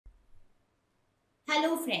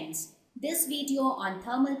Hello friends, this video on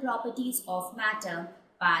thermal properties of matter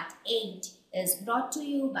part 8 is brought to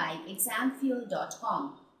you by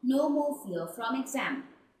examfear.com. No more fear from exam.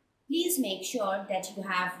 Please make sure that you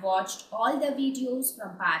have watched all the videos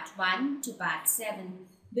from part 1 to part 7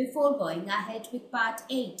 before going ahead with part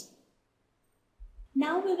 8.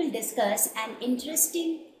 Now we will discuss an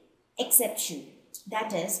interesting exception,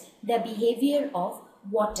 that is the behavior of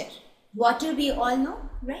water. Water we all know,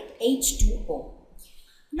 right? H2O.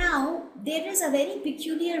 Now, there is a very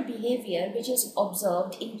peculiar behavior which is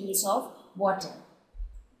observed in case of water.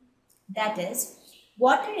 That is,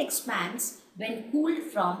 water expands when cooled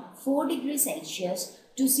from 4 degrees Celsius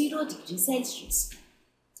to 0 degrees Celsius.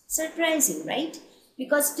 Surprising, right?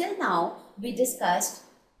 Because till now we discussed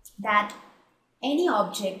that any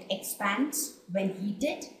object expands when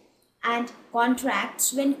heated and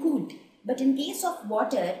contracts when cooled. But in case of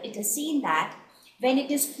water, it is seen that when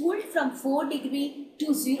it is cooled from 4 degree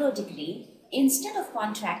to 0 degree, instead of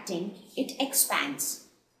contracting, it expands.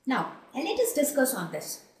 Now, let us discuss on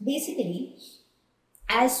this. Basically,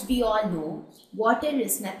 as we all know, water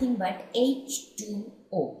is nothing but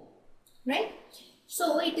H2O, right?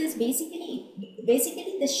 So, it is basically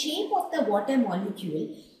the shape of the water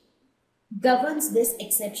molecule governs this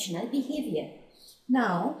exceptional behavior.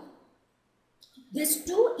 Now,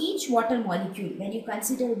 each water molecule, when you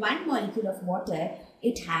consider one molecule of water,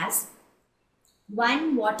 it has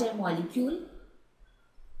one water molecule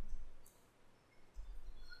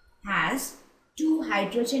has 2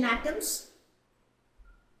 hydrogen atoms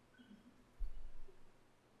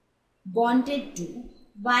bonded to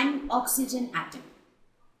 1 oxygen atom,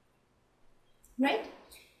 right?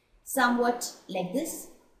 Somewhat like this.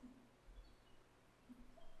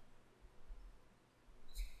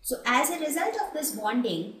 So as a result of this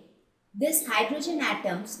bonding, these hydrogen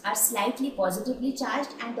atoms are slightly positively charged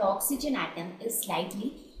and the oxygen atom is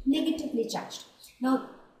slightly negatively charged. Now,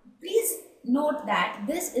 please note that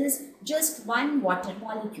this is just one water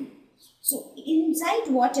molecule. So, inside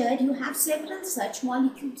water, you have several such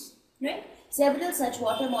molecules, right? Several such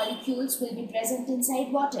water molecules will be present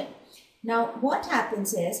inside water. Now, what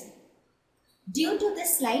happens is, due to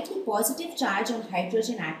this slightly positive charge on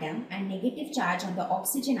hydrogen atom and negative charge on the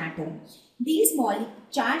oxygen atom, these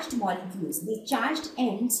charged molecules, the charged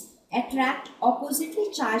ends, attract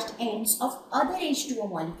oppositely charged ends of other H2O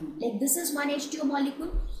molecule. Like this is one H2O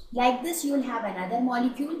molecule. Like this you will have another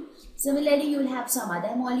molecule. Similarly, you will have some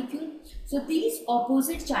other molecule. So these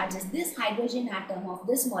opposite charges, this hydrogen atom of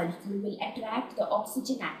this molecule will attract the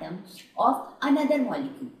oxygen atom of another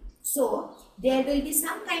molecule. So there will be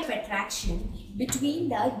some kind of attraction between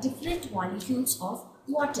the different molecules of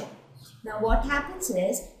water. Now what happens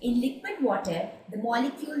is, in liquid water, the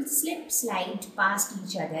molecules slide past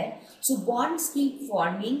each other. So bonds keep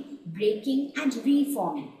forming, breaking and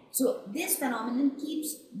reforming. So this phenomenon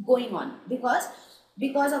keeps going on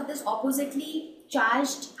because of this oppositely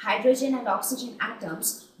charged hydrogen and oxygen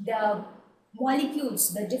atoms, the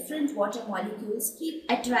molecules, the different water molecules keep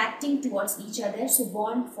attracting towards each other. So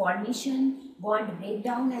bond formation, bond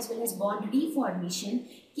breakdown as well as bond reformation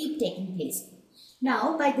keep taking place.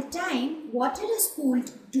 Now, by the time water is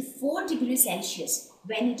cooled to 4 degrees Celsius,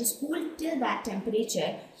 when it is cooled till that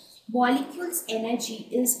temperature, molecules' energy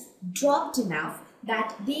is dropped enough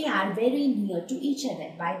that they are very near to each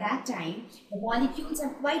other. By that time, the molecules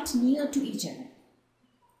are quite near to each other.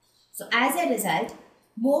 So, as a result,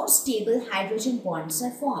 more stable hydrogen bonds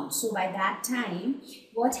are formed. So, by that time,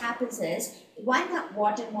 what happens is, one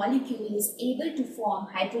water molecule is able to form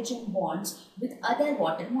hydrogen bonds with other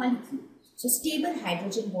water molecule. So, stable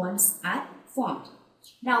hydrogen bonds are formed.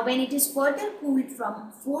 Now, when it is further cooled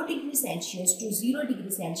from 4 degrees Celsius to 0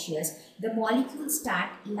 degrees Celsius, the molecules start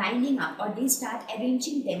lining up, or they start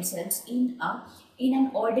arranging themselves in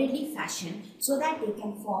an orderly fashion so that they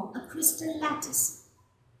can form a crystal lattice.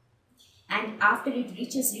 And after it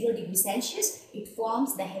reaches 0 degrees Celsius, it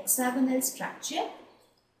forms the hexagonal structure,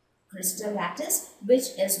 crystal lattice,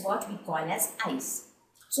 which is what we call as ice.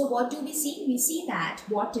 So what do we see? We see that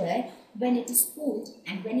water, when it is cooled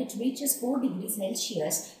and when it reaches 4 degrees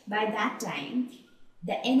Celsius, by that time,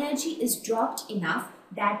 the energy is dropped enough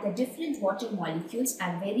that the different water molecules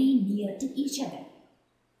are very near to each other.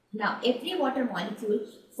 Now, every water molecule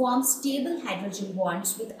forms stable hydrogen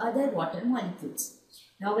bonds with other water molecules.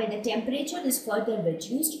 Now, when the temperature is further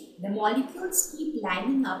reduced, the molecules keep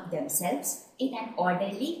lining up themselves in an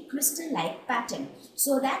orderly crystal-like pattern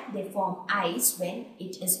so that they form ice when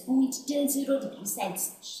it is cooled till 0 degrees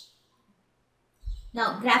Celsius.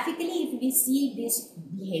 Now, graphically, if we see this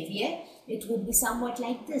behavior, it would be somewhat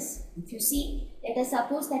like this. If you see, let us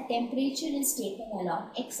suppose that temperature is taken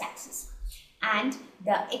along x-axis. and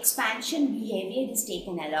the expansion behavior is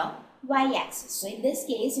taken along y-axis. So in this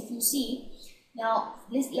case, if you see, now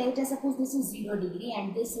let us suppose this is 0 degree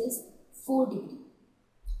and this is 4 degree.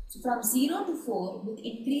 So from 0 to 4, with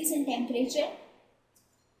increase in temperature,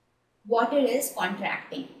 water is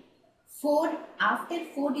contracting. After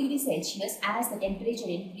 4 degrees Celsius, as the temperature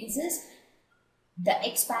increases, the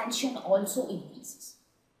expansion also increases.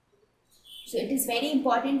 So it is very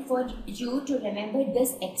important for you to remember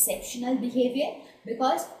this exceptional behavior,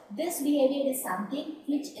 because this behavior is something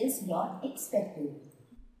which is not expected.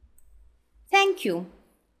 Thank you.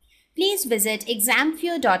 Please visit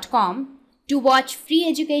examfear.com to watch free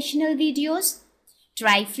educational videos,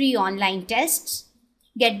 try free online tests,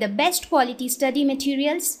 get the best quality study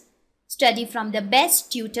materials, study from the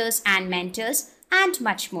best tutors and mentors, and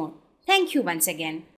much more. Thank you once again.